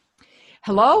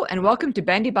Hello, and welcome to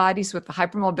Bendy Bodies with the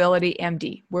Hypermobility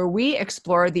MD, where we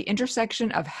explore the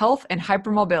intersection of health and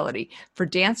hypermobility for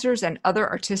dancers and other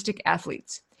artistic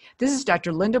athletes. This is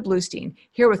Dr. Linda Bluestein,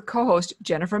 here with co-host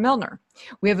Jennifer Milner.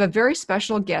 We have a very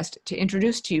special guest to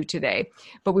introduce to you today,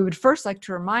 but we would first like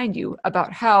to remind you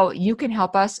about how you can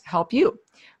help us help you.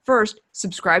 First,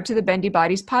 subscribe to the Bendy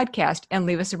Bodies podcast and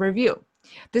leave us a review.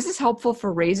 This is helpful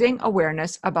for raising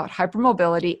awareness about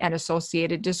hypermobility and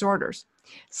associated disorders.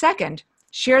 Second,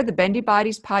 share the Bendy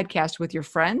Bodies podcast with your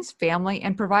friends, family,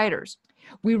 and providers.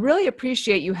 We really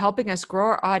appreciate you helping us grow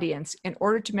our audience in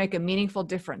order to make a meaningful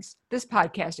difference. This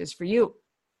podcast is for you.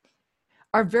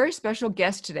 Our very special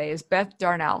guest today is Beth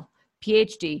Darnall,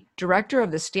 PhD, Director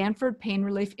of the Stanford Pain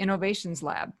Relief Innovations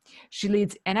Lab. She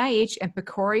leads NIH and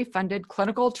PCORI-funded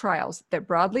clinical trials that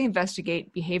broadly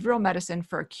investigate behavioral medicine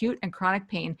for acute and chronic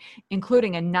pain,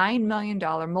 including a $9 million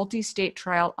multi-state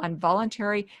trial on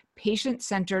voluntary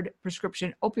patient-centered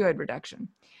prescription opioid reduction.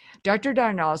 Dr.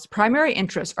 Darnall's primary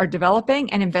interests are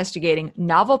developing and investigating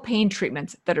novel pain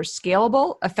treatments that are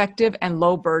scalable, effective, and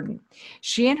low burden.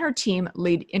 She and her team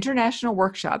lead international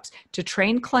workshops to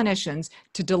train clinicians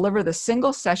to deliver the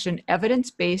single-session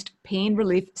evidence-based pain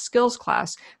relief skills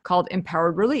class called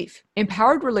Empowered Relief.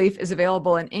 Empowered Relief is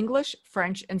available in English,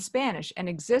 French, and Spanish and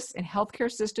exists in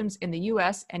healthcare systems in the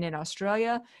US and in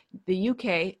Australia, the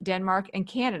UK, Denmark, and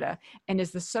Canada, and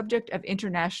is the subject of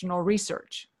international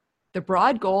research. The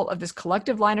broad goal of this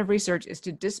collective line of research is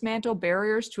to dismantle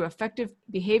barriers to effective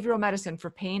behavioral medicine for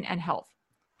pain and health.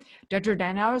 Dr.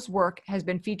 Darnall's work has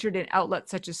been featured in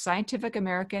outlets such as Scientific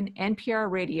American, NPR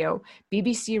Radio,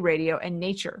 BBC Radio, and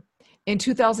Nature. In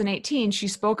 2018, she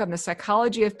spoke on the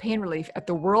psychology of pain relief at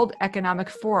the World Economic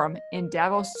Forum in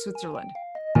Davos, Switzerland.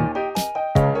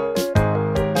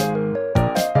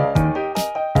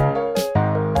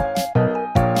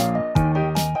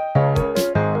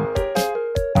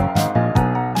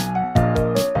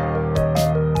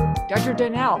 Dr.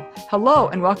 Darnall, hello,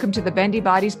 and welcome to the Bendy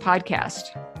Bodies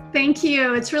podcast. Thank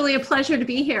you. It's really a pleasure to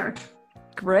be here.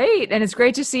 Great. And it's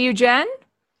great to see you, Jen.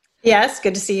 Yes,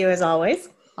 good to see you as always.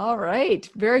 All right.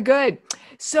 Very good.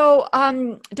 So,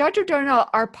 Dr. Darnall,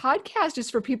 our podcast is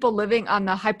for people living on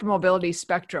the hypermobility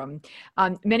spectrum,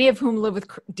 many of whom live with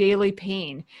daily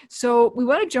pain. So we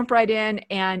want to jump right in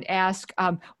and ask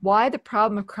why the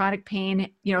problem of chronic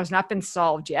pain, has not been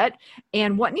solved yet,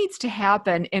 and what needs to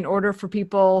happen in order for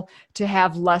people to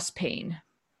have less pain.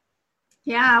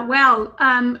 Yeah, well,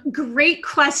 great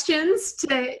questions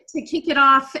to kick it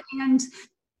off. And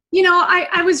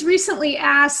I was recently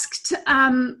asked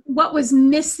what was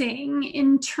missing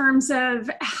in terms of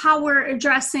how we're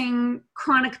addressing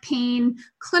chronic pain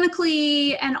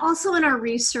clinically and also in our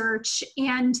research.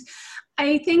 And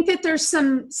I think that there's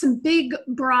some big,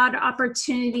 broad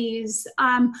opportunities.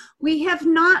 We have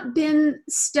not been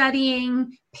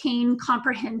studying pain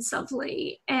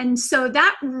comprehensively. And so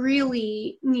that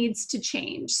really needs to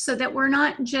change so that we're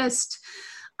not just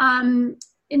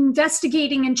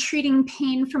investigating and treating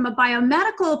pain from a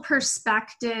biomedical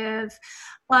perspective,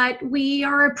 but we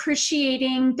are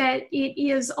appreciating that it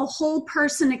is a whole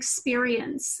person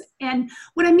experience. And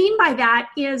what I mean by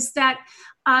that is that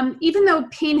even though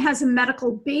pain has a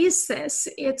medical basis,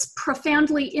 it's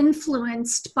profoundly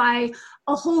influenced by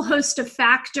a whole host of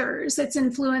factors. It's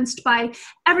influenced by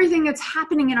everything that's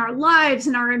happening in our lives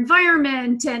and our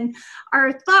environment and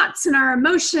our thoughts and our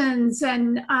emotions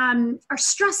and our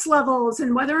stress levels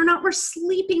and whether or not we're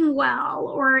sleeping well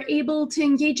or able to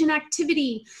engage in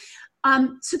activity.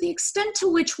 So the extent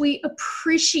to which we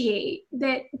appreciate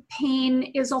that pain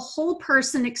is a whole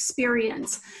person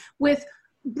experience with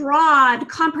broad,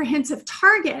 comprehensive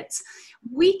targets,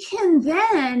 we can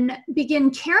then begin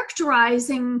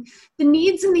characterizing the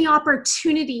needs and the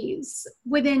opportunities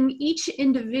within each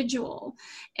individual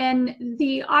and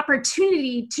the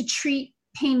opportunity to treat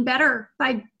pain better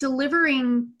by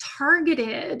delivering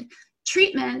targeted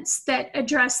treatments that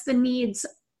address the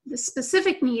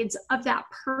specific needs of that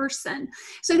person.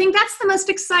 So I think that's the most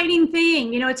exciting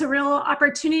thing. It's a real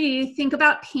opportunity to think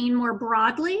about pain more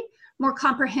broadly, more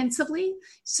comprehensively,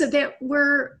 so that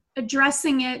we're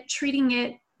addressing it, treating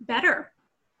it better.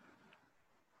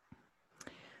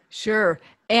 Sure.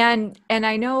 And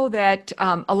I know that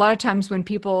a lot of times when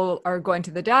people are going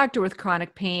to the doctor with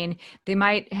chronic pain, they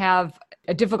might have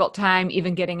a difficult time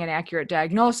even getting an accurate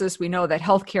diagnosis. We know that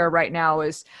healthcare right now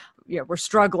is, we're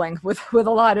struggling with a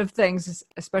lot of things,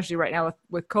 especially right now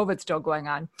with COVID still going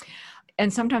on.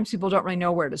 And sometimes people don't really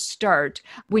know where to start.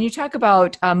 When you talk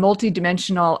about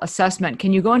multidimensional assessment,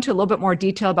 can you go into a little bit more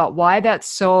detail about why that's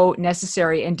so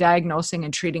necessary in diagnosing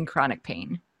and treating chronic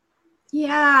pain?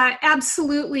 Yeah,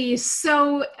 absolutely.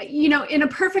 So, in a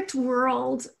perfect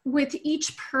world with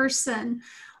each person,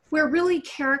 we're really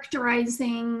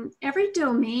characterizing every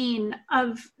domain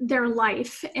of their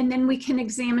life, and then we can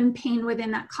examine pain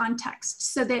within that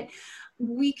context so that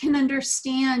we can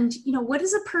understand, what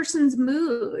is a person's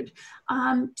mood?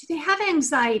 Do they have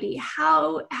anxiety?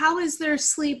 How is their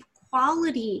sleep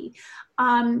quality?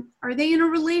 Are they in a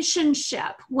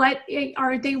relationship? What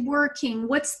are they working?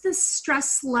 What's the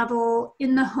stress level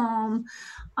in the home?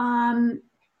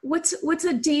 What's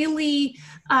a daily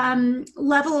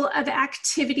level of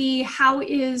activity? How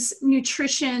is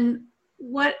nutrition?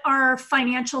 What are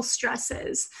financial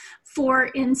stresses,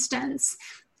 for instance?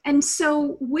 And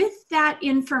so, with that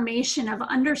information of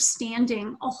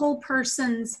understanding a whole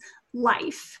person's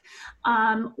life,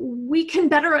 we can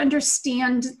better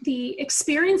understand the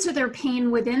experience of their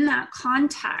pain within that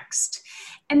context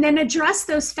and then address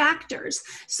those factors.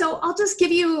 So I'll just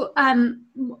give you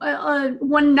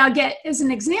one nugget as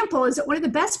an example, is that one of the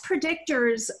best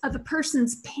predictors of a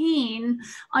person's pain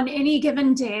on any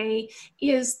given day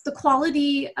is the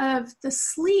quality of the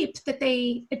sleep that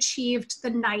they achieved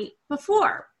the night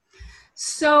before.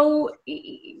 So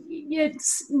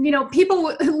it's,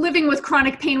 people living with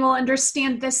chronic pain will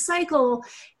understand this cycle.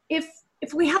 If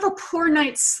we have a poor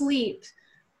night's sleep,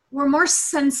 we're more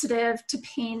sensitive to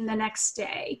pain the next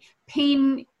day.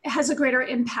 Pain has a greater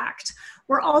impact.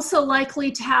 We're also likely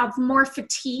to have more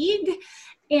fatigue.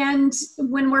 And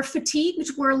when we're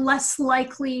fatigued, we're less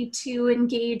likely to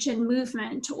engage in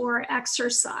movement or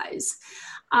exercise.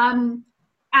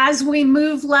 As we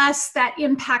move less, that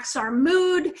impacts our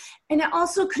mood, and it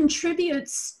also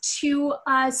contributes to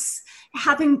us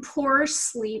having poor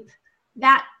sleep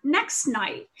that next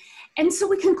night. And so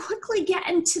we can quickly get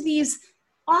into these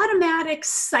automatic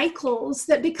cycles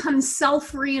that become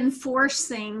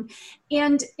self-reinforcing.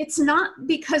 And it's not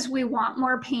because we want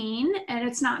more pain, and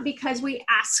it's not because we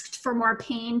asked for more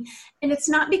pain, and it's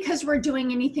not because we're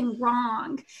doing anything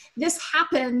wrong. This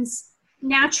happens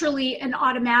naturally and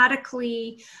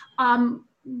automatically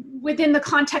within the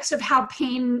context of how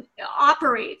pain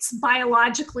operates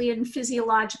biologically and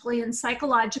physiologically and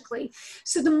psychologically.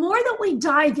 So the more that we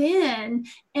dive in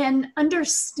and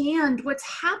understand what's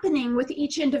happening with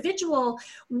each individual,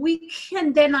 we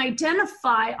can then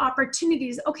identify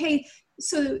opportunities. Okay,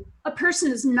 so a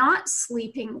person is not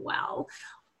sleeping well.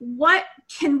 What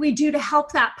can we do to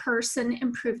help that person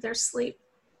improve their sleep?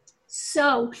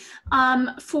 So,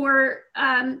 for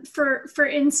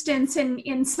instance,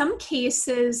 in some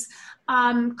cases,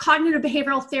 cognitive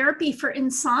behavioral therapy for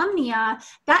insomnia,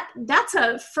 that's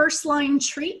a first-line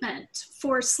treatment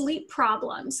for sleep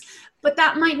problems, but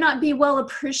that might not be well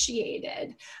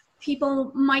appreciated.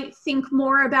 People might think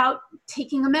more about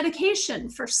taking a medication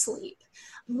for sleep,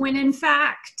 when in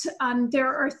fact,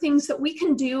 there are things that we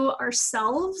can do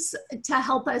ourselves to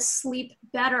help us sleep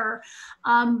better.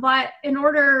 But in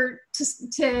order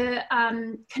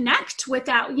to connect with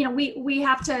that, we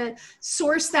have to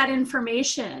source that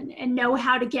information and know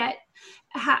how to get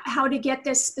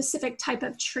this specific type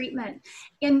of treatment.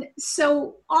 And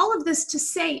so all of this to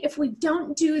say, if we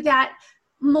don't do that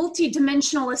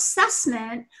multidimensional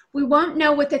assessment, we won't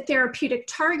know what the therapeutic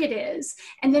target is.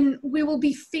 And then we will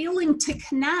be failing to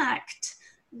connect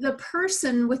the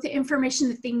person with the information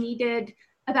that they needed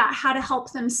about how to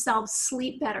help themselves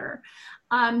sleep better.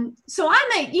 So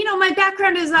my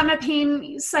background is I'm a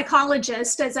pain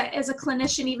psychologist as a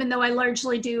clinician, even though I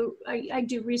largely do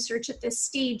research at this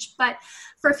stage, but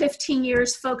for 15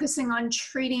 years focusing on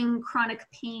treating chronic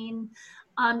pain,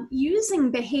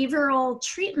 using behavioral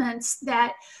treatments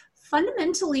that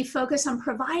fundamentally focus on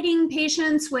providing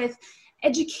patients with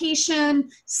education,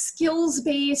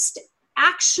 skills-based,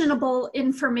 actionable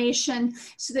information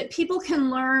so that people can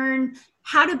learn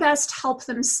how to best help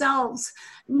themselves,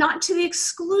 not to the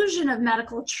exclusion of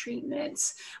medical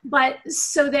treatments, but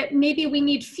so that maybe we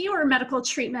need fewer medical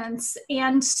treatments,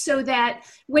 and so that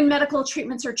when medical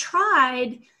treatments are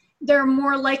tried, they're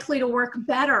more likely to work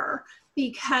better,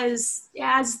 because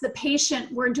as the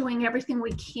patient, we're doing everything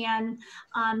we can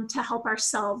to help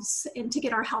ourselves and to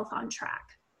get our health on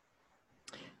track.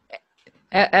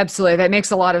 Absolutely. That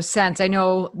makes a lot of sense. I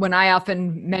know when I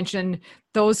often mention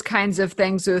those kinds of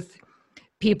things with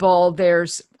people,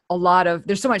 there's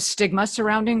so much stigma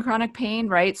surrounding chronic pain,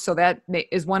 right? So that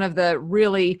is one of the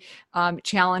really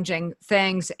challenging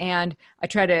things. And I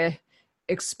try to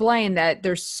explain that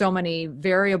there's so many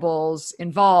variables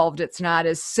involved. It's not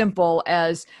as simple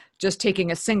as just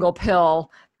taking a single pill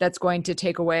that's going to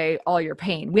take away all your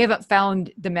pain. We haven't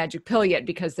found the magic pill yet,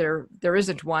 because there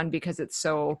isn't one, because it's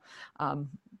so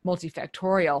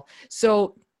multifactorial.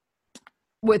 So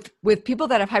with people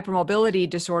that have hypermobility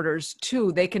disorders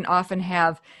too, they can often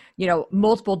have,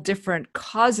 multiple different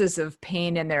causes of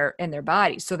pain in their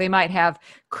body. So they might have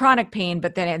chronic pain,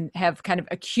 but then have kind of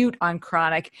acute on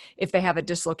chronic if they have a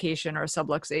dislocation or a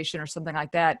subluxation or something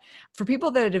like that. For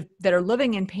people that are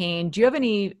living in pain, do you have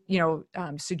any,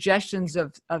 suggestions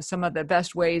of some of the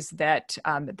best ways that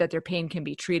that their pain can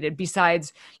be treated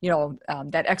besides,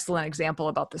 that excellent example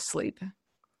about the sleep?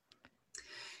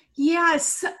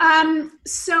 Yes.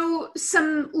 So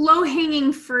some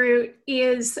low-hanging fruit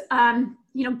is,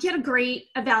 get a great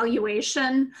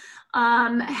evaluation,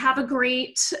 have a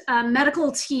great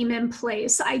medical team in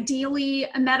place, ideally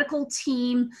a medical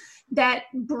team that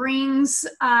brings,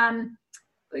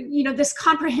 this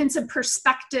comprehensive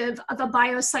perspective of a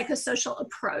biopsychosocial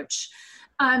approach.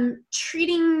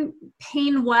 Treating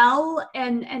pain well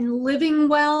and living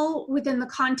well within the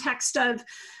context of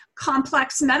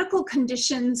complex medical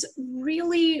conditions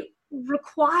really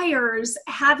requires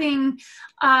having,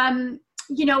 a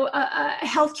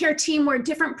healthcare team where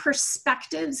different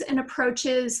perspectives and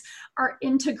approaches are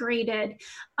integrated.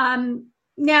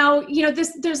 Now,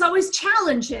 there's always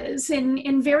challenges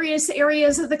in various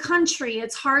areas of the country.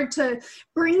 It's hard to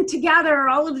bring together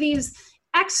all of these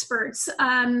experts.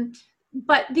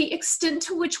 But the extent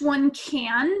to which one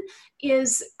can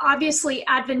is obviously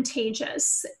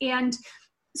advantageous. And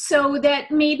so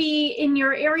that maybe in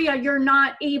your area, you're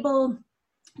not able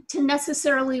to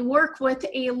necessarily work with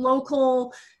a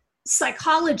local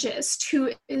psychologist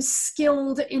who is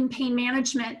skilled in pain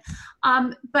management.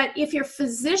 But if your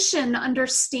physician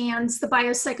understands the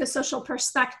biopsychosocial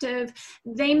perspective,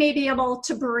 they may be able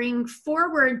to bring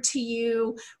forward to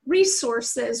you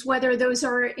resources, whether those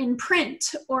are in print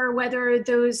or whether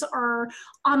those are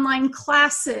online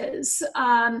classes,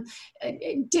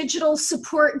 digital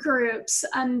support groups.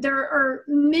 There are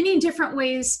many different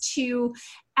ways to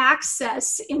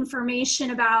access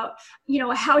information about,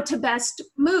 how to best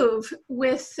move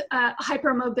with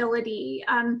hypermobility.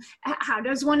 How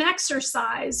does one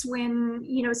exercise when,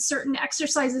 certain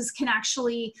exercises can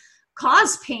actually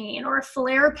cause pain or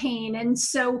flare pain? And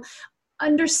so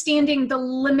understanding the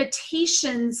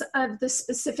limitations of the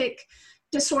specific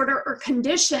disorder or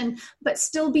condition, but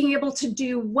still being able to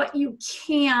do what you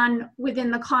can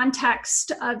within the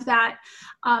context of that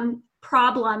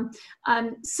problem.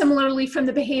 Similarly, from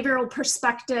the behavioral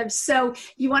perspective, so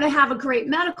you want to have a great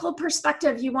medical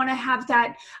perspective. You want to have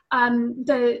that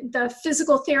the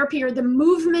physical therapy or the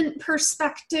movement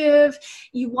perspective.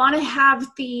 You want to have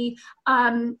the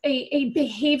a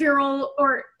behavioral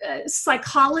or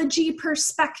psychology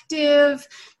perspective.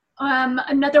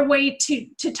 Another way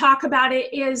to talk about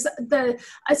it is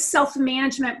a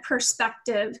self-management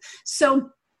perspective.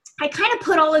 So I kind of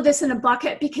put all of this in a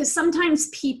bucket because sometimes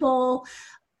people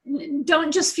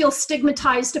don't just feel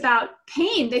stigmatized about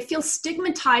pain. They feel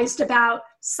stigmatized about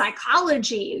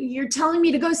psychology. You're telling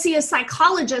me to go see a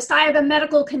psychologist. I have a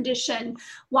medical condition.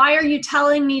 Why are you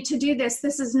telling me to do this?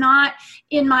 This is not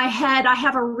in my head. I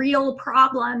have a real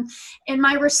problem. And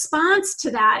my response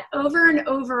to that over and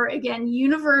over again,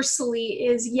 universally,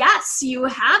 is yes, you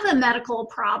have a medical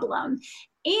problem.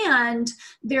 And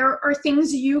there are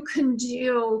things you can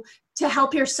do to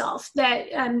help yourself that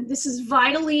this is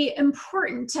vitally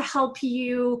important to help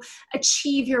you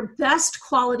achieve your best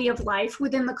quality of life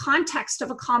within the context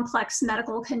of a complex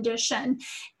medical condition.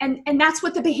 And that's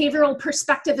what the behavioral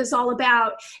perspective is all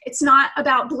about. It's not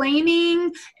about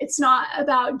blaming. It's not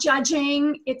about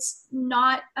judging. It's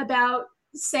not about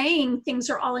saying things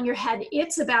are all in your head.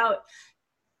 It's about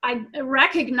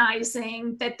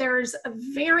recognizing that there's a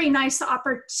very nice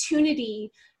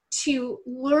opportunity to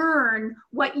learn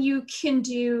what you can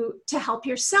do to help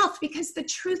yourself. Because the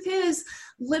truth is,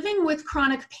 living with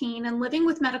chronic pain and living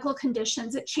with medical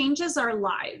conditions, it changes our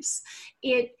lives.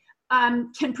 It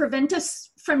can prevent us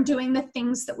from doing the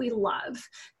things that we love.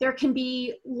 There can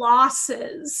be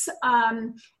losses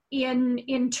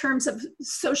in terms of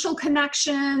social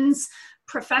connections,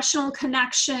 professional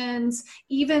connections,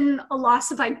 even a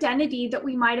loss of identity that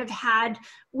we might have had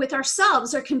with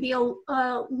ourselves. There can be a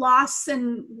loss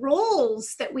in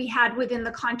roles that we had within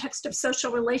the context of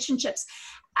social relationships.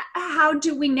 How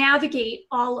do we navigate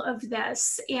all of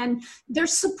this? And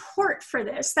there's support for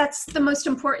this. That's the most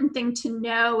important thing to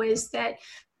know, is that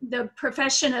the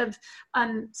profession of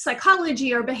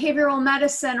psychology or behavioral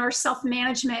medicine or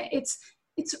self-management,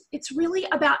 it's really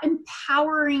about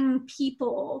empowering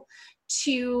people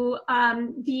to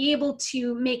be able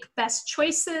to make best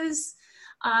choices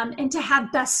and to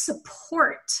have best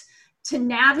support to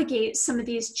navigate some of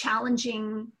these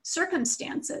challenging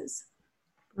circumstances.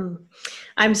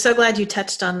 I'm so glad you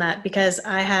touched on that, because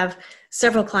I have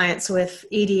several clients with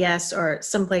EDS or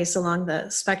someplace along the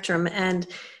spectrum, and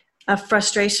a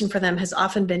frustration for them has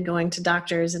often been going to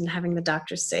doctors and having the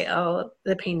doctors say, oh,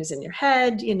 the pain is in your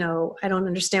head. I don't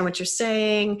understand what you're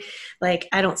saying. Like,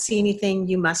 I don't see anything.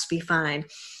 You must be fine.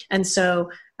 And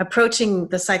so approaching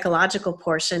the psychological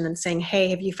portion and saying, hey,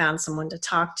 have you found someone to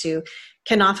talk to,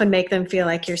 can often make them feel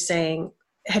like you're saying,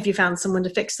 have you found someone to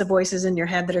fix the voices in your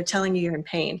head that are telling you you're in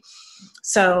pain?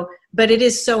 So, but it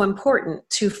is so important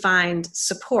to find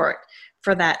support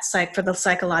for that for the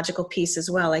psychological piece as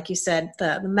well. Like you said,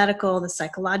 the medical, the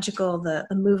psychological, the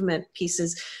movement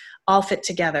pieces all fit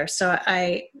together. So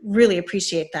I really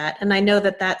appreciate that. And I know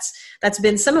that that's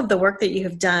been some of the work that you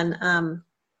have done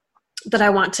that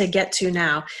I want to get to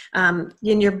now.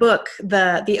 In your book,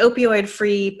 the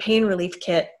opioid-free pain relief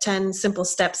kit, 10 simple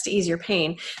steps to ease your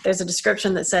pain, there's a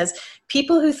description that says,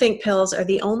 people who think pills are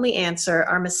the only answer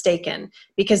are mistaken,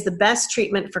 because the best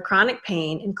treatment for chronic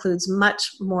pain includes much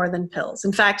more than pills.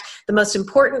 In fact, the most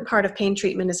important part of pain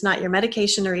treatment is not your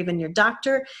medication or even your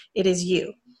doctor, it is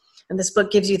you. And this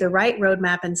book gives you the right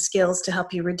roadmap and skills to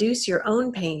help you reduce your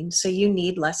own pain so you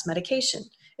need less medication.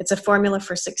 It's a formula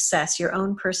for success, your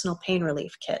own personal pain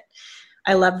relief kit.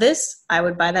 I love this. I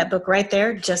would buy that book right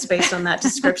there just based on that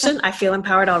description. I feel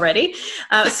empowered already.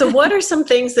 So what are some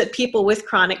things that people with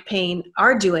chronic pain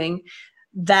are doing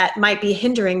that might be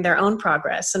hindering their own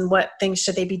progress, and what things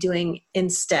should they be doing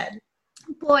instead?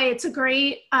 Boy, it's a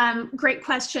great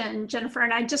question, Jennifer.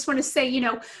 And I just want to say,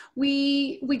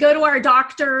 we go to our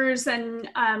doctors and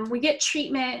we get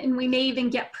treatment, and we may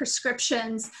even get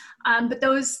prescriptions, but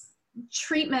those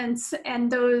treatments and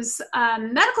those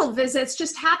medical visits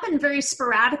just happen very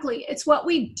sporadically. It's what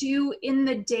we do in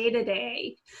the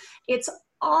day-to-day. It's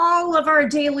all of our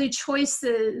daily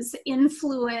choices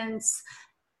influence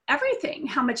everything,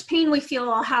 how much pain we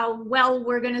feel, how well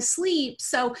we're going to sleep.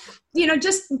 So,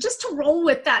 just to roll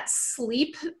with that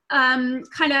sleep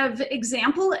kind of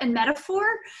example and metaphor.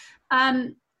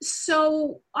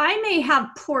 So I may have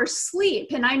poor sleep,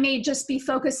 and I may just be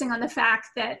focusing on the fact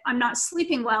that I'm not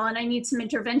sleeping well and I need some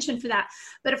intervention for that.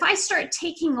 But if I start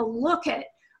taking a look at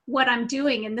what I'm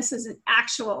doing, and this is an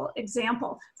actual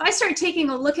example, if I start taking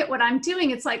a look at what I'm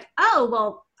doing, it's like, oh,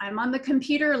 well, I'm on the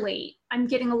computer late. I'm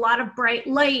getting a lot of bright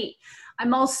light.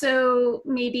 I'm also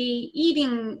maybe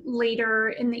eating later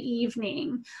in the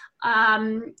evening.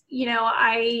 I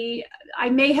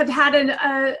may have had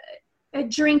a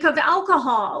drink of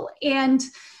alcohol, and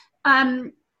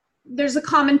there's a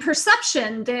common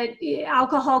perception that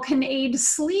alcohol can aid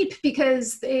sleep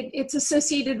because it's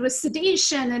associated with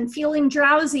sedation and feeling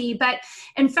drowsy. But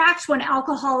in fact, when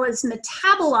alcohol is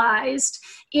metabolized,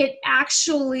 it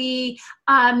actually,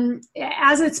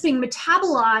 as it's being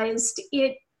metabolized,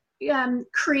 it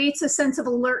creates a sense of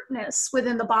alertness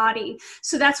within the body.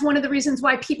 So that's one of the reasons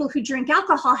why people who drink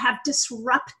alcohol have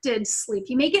disrupted sleep.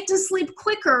 You may get to sleep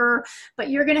quicker,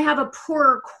 but you're going to have a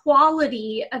poorer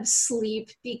quality of sleep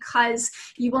because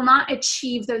you will not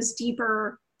achieve those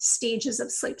deeper stages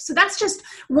of sleep. So that's just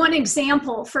one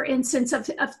example, for instance, of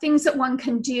things that one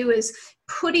can do, is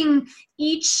putting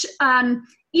each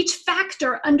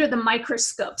factor under the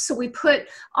microscope. So we put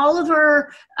all of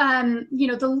our,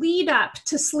 the lead up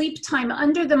to sleep time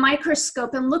under the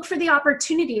microscope and look for the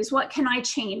opportunities. What can I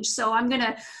change? So I'm going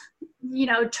to,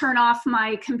 turn off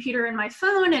my computer and my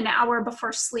phone an hour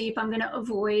before sleep. I'm going to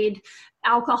avoid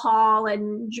alcohol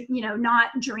and, not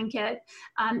drink it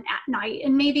at night,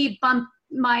 and maybe bump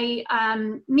my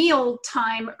meal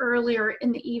time earlier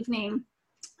in the evening.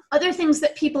 Other things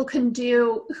that people can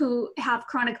do who have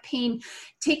chronic pain,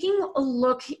 taking a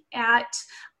look at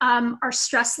our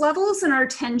stress levels and our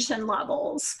tension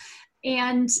levels.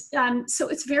 And so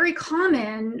it's very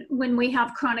common when we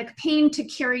have chronic pain to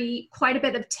carry quite a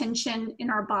bit of tension in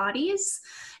our bodies.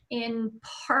 In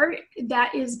part,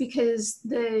 that is because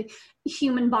the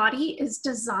human body is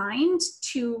designed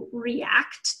to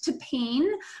react to pain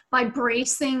by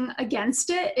bracing against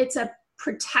it. It's a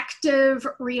protective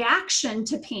reaction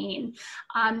to pain.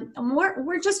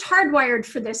 We're just hardwired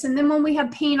for this. And then when we have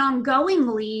pain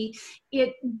ongoingly,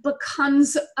 it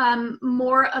becomes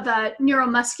more of a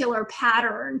neuromuscular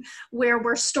pattern where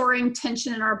we're storing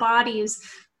tension in our bodies.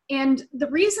 And the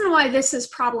reason why this is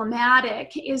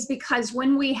problematic is because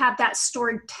when we have that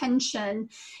stored tension,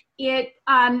 it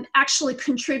actually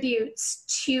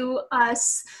contributes to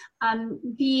us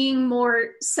being more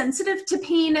sensitive to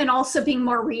pain and also being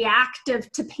more reactive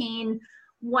to pain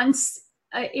once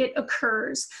it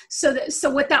occurs. So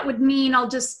what that would mean, I'll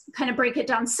just kind of break it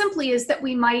down simply, is that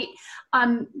we might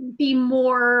be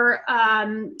more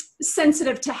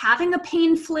sensitive to having a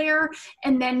pain flare,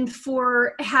 and then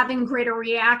for having greater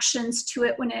reactions to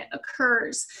it when it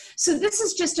occurs. So this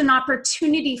is just an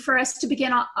opportunity for us to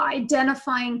begin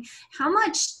identifying how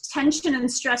much tension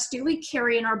and stress do we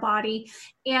carry in our body,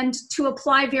 and to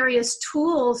apply various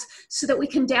tools so that we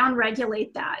can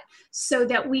downregulate that, so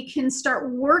that we can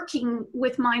start working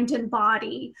with mind and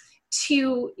body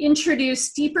to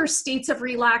introduce deeper states of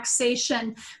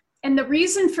relaxation. And the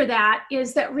reason for that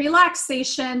is that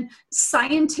relaxation,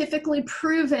 scientifically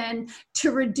proven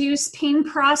to reduce pain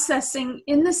processing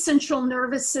in the central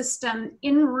nervous system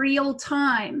in real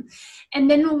time. And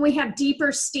then when we have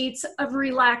deeper states of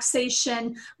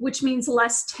relaxation, which means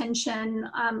less tension,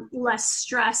 less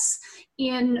stress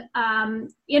in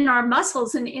our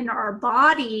muscles and in our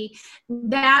body,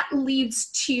 that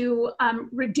leads to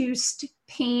reduced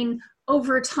pain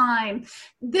over time.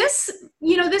 This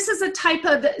is a type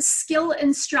of skill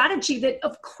and strategy that,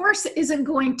 of course, isn't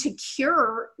going to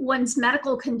cure one's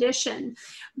medical condition,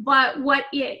 but what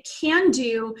it can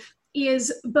do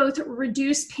is both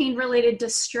reduce pain-related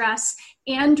distress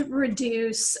and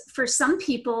reduce, for some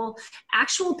people,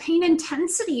 actual pain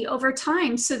intensity over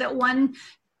time, so that one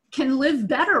can live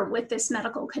better with this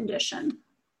medical condition.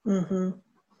 Mm-hmm.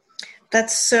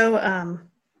 That's so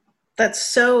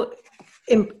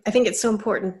I think it's so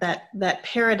important that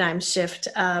paradigm shift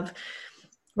of,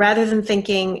 rather than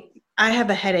thinking, I have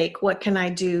a headache, what can I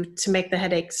do to make the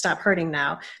headache stop hurting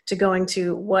now, to going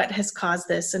to what has caused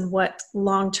this and what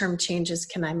long-term changes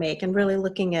can I make, and really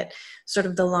looking at sort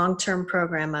of the long-term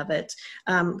program of it,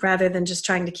 rather than just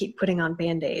trying to keep putting on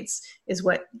Band-Aids, is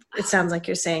what it sounds like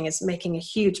you're saying, is making a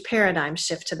huge paradigm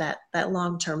shift to that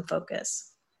long-term focus.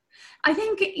 I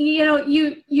think,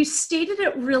 you stated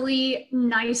it really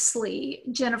nicely,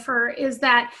 Jennifer, is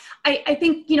that I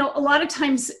think, a lot of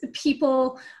times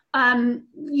people,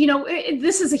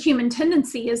 this is a human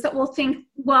tendency, is that we'll think,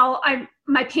 well,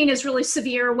 my pain is really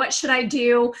severe. What should I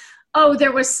do? Oh,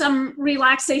 there was some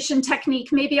relaxation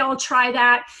technique. Maybe I'll try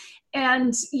that.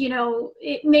 And,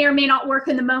 it may or may not work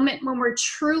in the moment when we're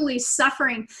truly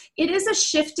suffering. It is a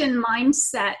shift in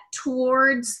mindset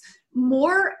towards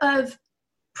more of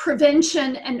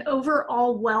prevention and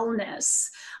overall wellness.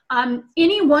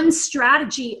 Any one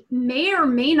strategy may or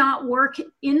may not work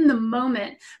in the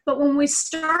moment, but when we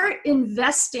start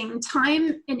investing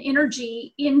time and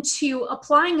energy into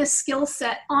applying a skill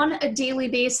set on a daily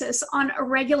basis, on a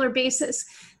regular basis,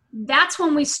 that's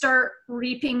when we start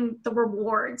reaping the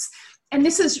rewards. And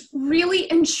this is really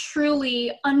and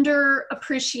truly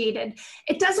underappreciated.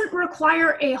 It doesn't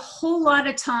require a whole lot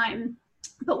of time.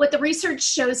 But what the research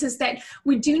shows is that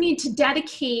we do need to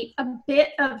dedicate a bit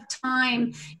of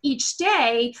time each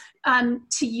day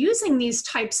to using these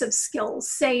types of skills,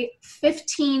 say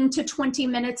 15 to 20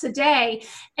 minutes a day.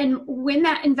 And when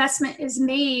that investment is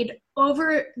made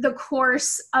over the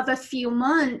course of a few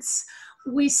months,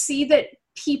 we see that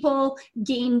people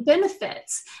gain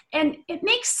benefits. And it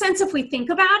makes sense if we think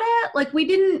about it. Like, we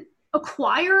didn't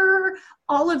acquire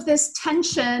all of this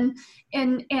tension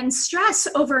and stress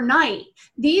overnight.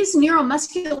 These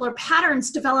neuromuscular patterns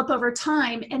develop over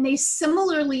time, and they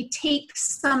similarly take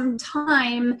some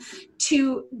time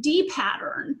to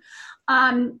depattern.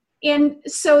 And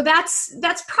so that's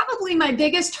probably my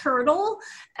biggest hurdle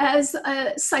as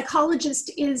a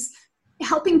psychologist, is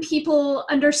helping people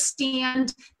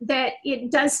understand that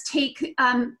it does take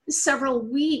several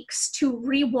weeks to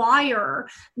rewire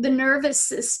the nervous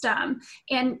system,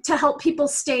 and to help people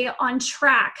stay on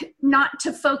track, not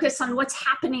to focus on what's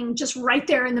happening just right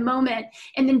there in the moment,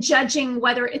 and then judging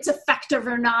whether it's effective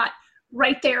or not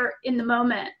right there in the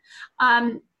moment.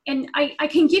 And I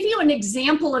can give you an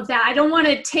example of that. I don't want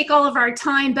to take all of our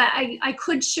time, but I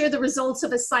could share the results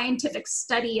of a scientific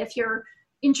study if you're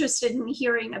interested in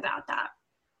hearing about that.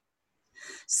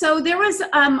 So there was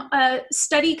a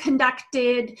study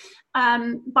conducted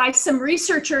by some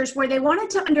researchers where they wanted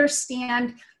to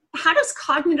understand, how does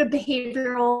cognitive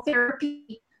behavioral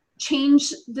therapy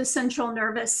change the central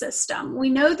nervous system?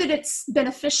 We know that it's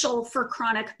beneficial for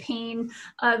chronic pain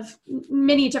of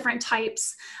many different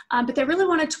types, but they really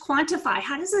wanted to quantify,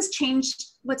 how does this change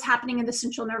what's happening in the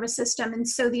central nervous system? And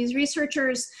so these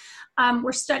researchers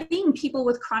were studying people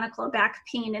with chronic low back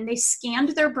pain, and they scanned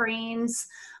their brains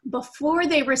before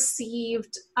they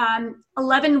received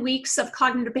 11 weeks of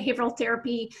cognitive behavioral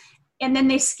therapy, and then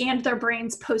they scanned their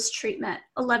brains post-treatment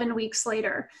 11 weeks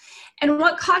later. And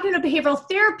what cognitive behavioral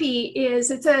therapy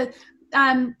is, it's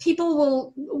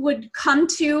people would come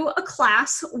to a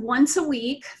class once a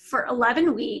week for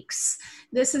 11 weeks.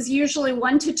 This is usually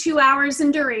 1 to 2 hours in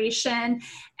duration,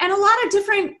 and a lot of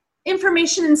different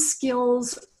information and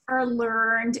skills are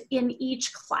learned in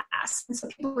each class. And so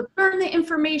people would learn the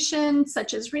information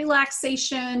such as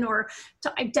relaxation, or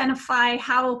to identify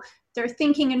how they're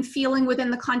thinking and feeling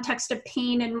within the context of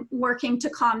pain and working to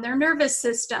calm their nervous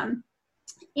system.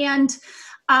 And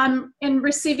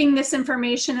receiving this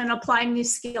information and applying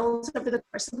these skills over the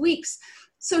course of weeks.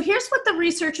 So here's what the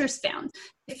researchers found.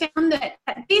 They found that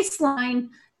at baseline,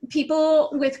 people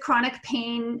with chronic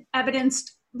pain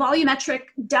evidenced volumetric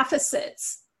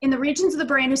deficits in the regions of the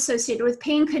brain associated with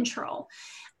pain control.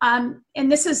 And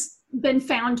this has been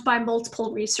found by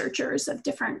multiple researchers of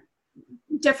different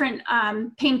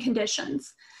pain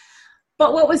conditions.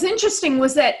 But what was interesting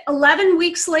was that 11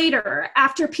 weeks later,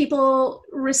 after people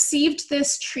received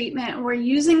this treatment and were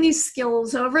using these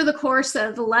skills over the course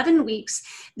of 11 weeks,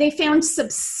 they found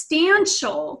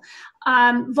substantial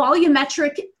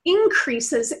volumetric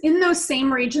increases in those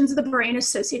same regions of the brain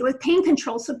associated with pain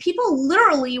control. So people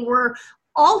literally were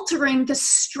altering the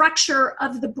structure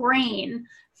of the brain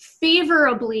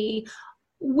favorably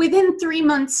within 3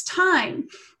 months' time.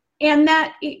 And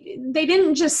that they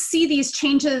didn't just see these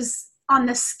changes on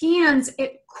the scans,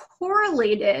 it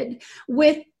correlated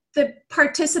with the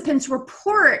participants'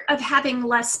 report of having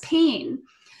less pain.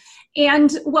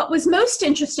 And what was most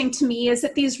interesting to me is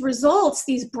that these results,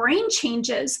 these brain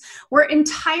changes, were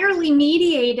entirely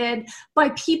mediated by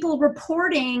people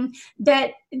reporting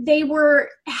that they were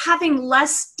having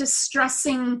less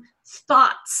distressing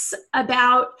thoughts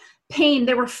about pain.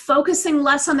 They were focusing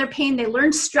less on their pain. They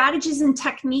learned strategies and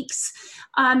techniques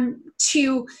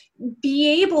to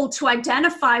be able to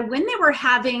identify when they were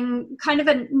having kind of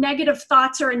a negative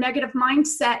thoughts or a negative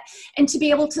mindset, and to be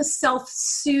able to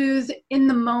self-soothe in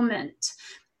the moment.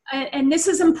 And this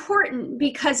is important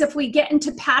because if we get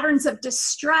into patterns of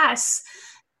distress,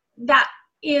 that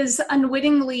is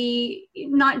unwittingly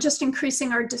not just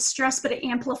increasing our distress, but it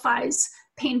amplifies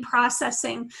pain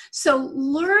processing. So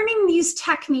learning these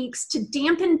techniques to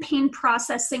dampen pain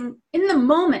processing in the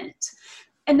moment,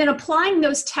 and then applying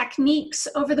those techniques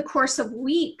over the course of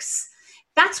weeks,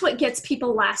 that's what gets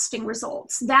people lasting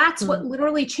results. That's what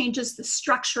literally changes the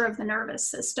structure of the nervous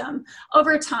system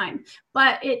over time,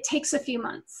 but it takes a few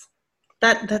months.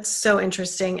 That's so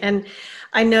interesting. And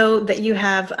I know that you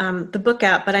have the book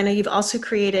out, but I know you've also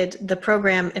created the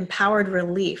program Empowered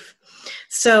Relief.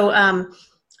 So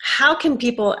how can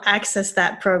people access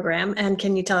that program? And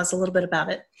can you tell us a little bit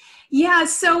about it? Yeah,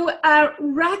 so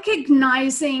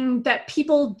recognizing that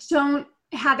people don't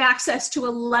have access to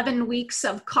 11 weeks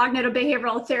of cognitive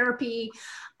behavioral therapy,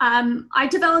 I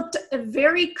developed a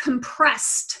very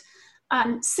compressed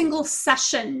single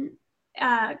session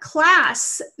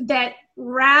class that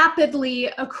rapidly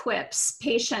equips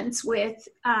patients with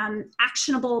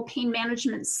actionable pain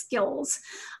management skills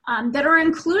that are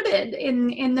included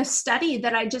in the study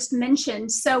that I just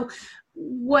mentioned. So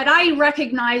what I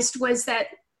recognized was that,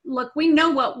 look, we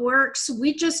know what works.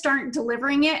 We just aren't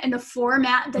delivering it in a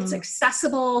format that's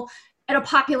accessible at a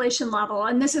population level.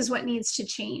 And this is what needs to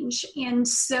change. And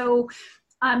so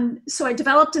I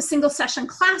developed a single session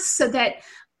class so that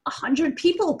 100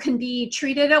 people can be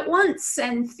treated at once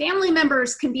and family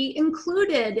members can be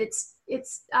included.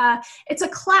 It's a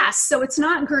class, so it's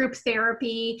not group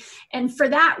therapy. And for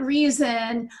that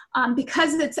reason,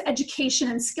 because it's education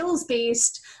and skills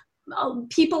based,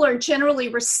 people are generally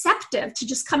receptive to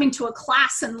just coming to a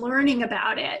class and learning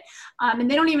about it. And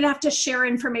they don't even have to share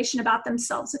information about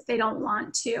themselves if they don't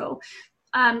want to.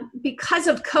 Because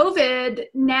of COVID,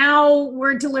 now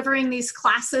we're delivering these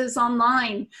classes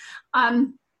online.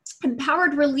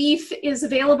 Empowered Relief is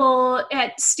available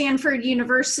at Stanford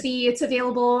University. It's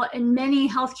available in many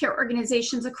healthcare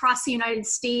organizations across the United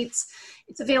States.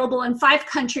 It's available in 5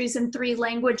 countries and 3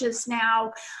 languages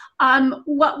now.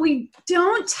 What we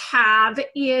don't have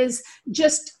is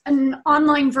just an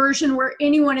online version where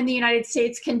anyone in the United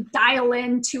States can dial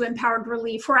into Empowered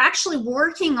Relief. We're actually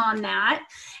working on that,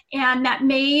 and that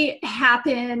may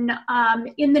happen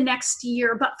in the next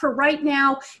year. But for right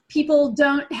now, people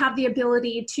don't have the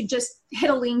ability to just hit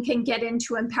a link and get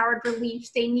into Empowered Relief.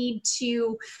 They need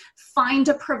to find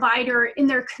a provider in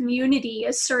their community,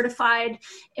 a certified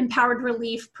Empowered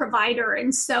Relief provider.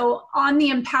 And so on the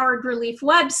Empowered Relief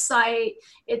website,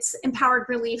 it's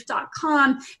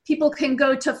empoweredrelief.com, people can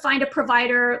go to find a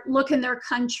provider, look in their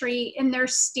country, in their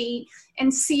state,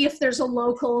 and see if there's a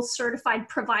local certified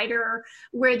provider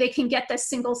where they can get this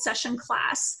single session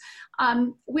class.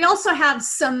 We also have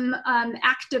some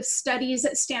active studies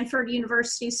at Stanford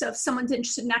University. So if someone's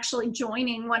interested in actually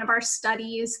joining one of our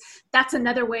studies, that's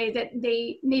another way that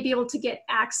they may be able to get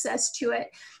access to it.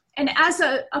 And as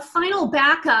a final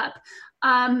backup,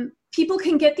 people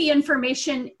can get the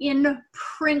information in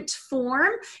print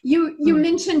form. You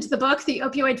mentioned the book, The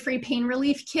Opioid-Free Pain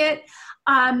Relief Kit.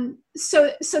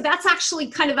 So that's actually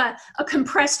kind of a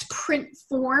compressed print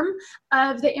form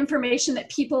of the information that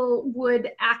people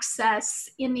would access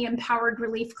in the Empowered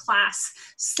Relief class.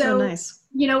 So, nice.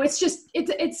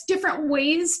 It's different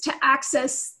ways to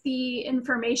access the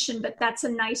information, but that's a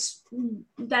nice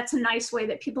way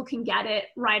that people can get it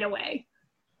right away.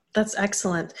 That's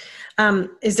excellent.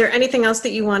 Is there anything else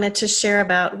that you wanted to share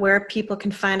about where people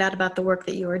can find out about the work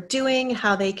that you are doing,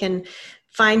 how they can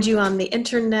find you on the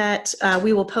internet?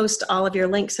 We will post all of your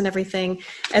links and everything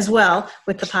as well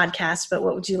with the podcast, but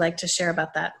what would you like to share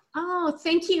about that? Oh,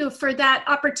 thank you for that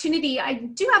opportunity. I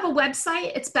do have a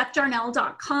website. It's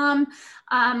bethdarnell.com.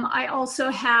 I also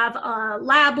have a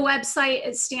lab website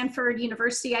at Stanford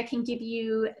University. I can give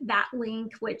you that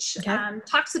link, which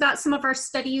talks about some of our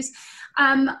studies.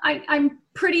 I'm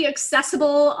pretty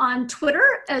accessible on Twitter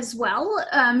as well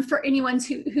for anyone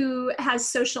who has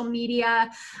social media.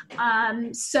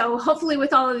 So hopefully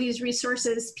with all of these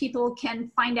resources, people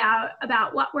can find out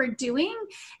about what we're doing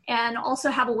and also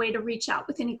have a way to reach out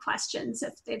with any questions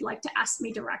if they'd like to ask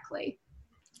me directly.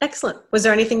 Excellent. Was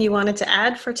there anything you wanted to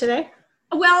add for today?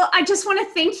 Well, I just want to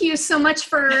thank you so much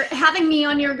for having me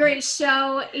on your great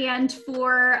show and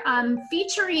for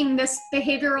featuring this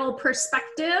behavioral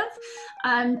perspective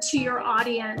to your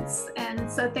audience. And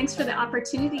so thanks for the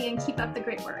opportunity and keep up the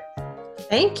great work.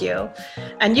 Thank you.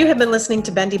 And you have been listening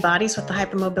to Bendy Bodies with the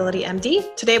Hypermobility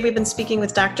MD. Today we've been speaking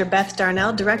with Dr. Beth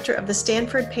Darnell, Director of the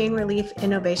Stanford Pain Relief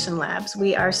Innovation Labs.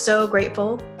 We are so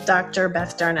grateful, Dr.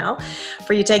 Beth Darnell,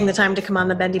 for you taking the time to come on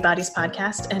the Bendy Bodies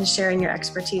podcast and sharing your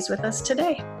expertise with us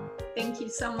today. Thank you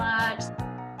so much.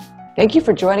 Thank you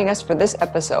for joining us for this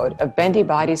episode of Bendy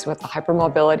Bodies with the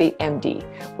Hypermobility MD,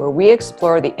 where we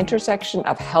explore the intersection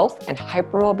of health and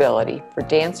hypermobility for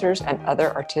dancers and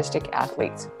other artistic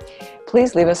athletes.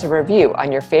 Please leave us a review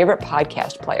on your favorite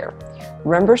podcast player.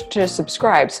 Remember to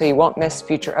subscribe so you won't miss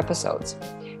future episodes.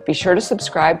 Be sure to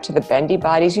subscribe to the Bendy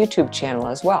Bodies YouTube channel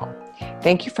as well.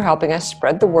 Thank you for helping us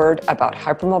spread the word about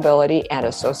hypermobility and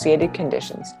associated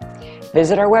conditions.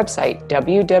 Visit our website,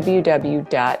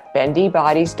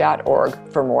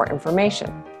 www.bendybodies.org, for more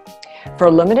information. For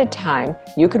a limited time,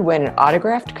 you could win an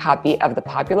autographed copy of the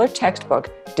popular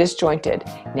textbook, Disjointed: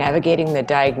 Navigating the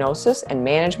Diagnosis and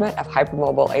Management of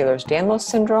Hypermobile Ehlers-Danlos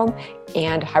Syndrome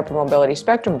and Hypermobility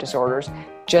Spectrum Disorders,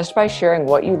 just by sharing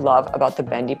what you love about the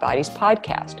Bendy Bodies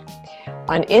podcast.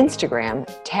 On Instagram,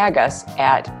 tag us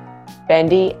at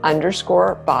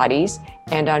Bendy_Bodies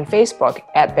and on Facebook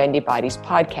at Bendy Bodies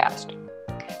Podcast.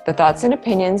 The thoughts and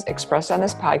opinions expressed on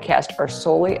this podcast are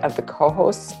solely of the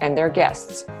co-hosts and their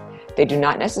guests. They do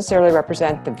not necessarily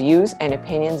represent the views and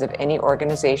opinions of any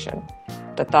organization.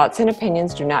 The thoughts and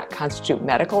opinions do not constitute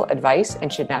medical advice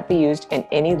and should not be used in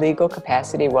any legal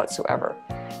capacity whatsoever.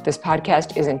 This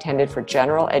podcast is intended for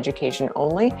general education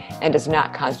only and does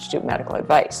not constitute medical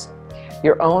advice.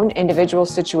 Your own individual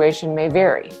situation may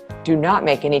vary. Do not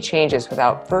make any changes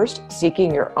without first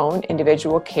seeking your own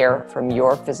individual care from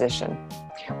your physician.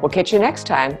 We'll catch you next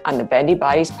time on the Bendy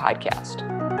Bodies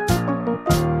podcast.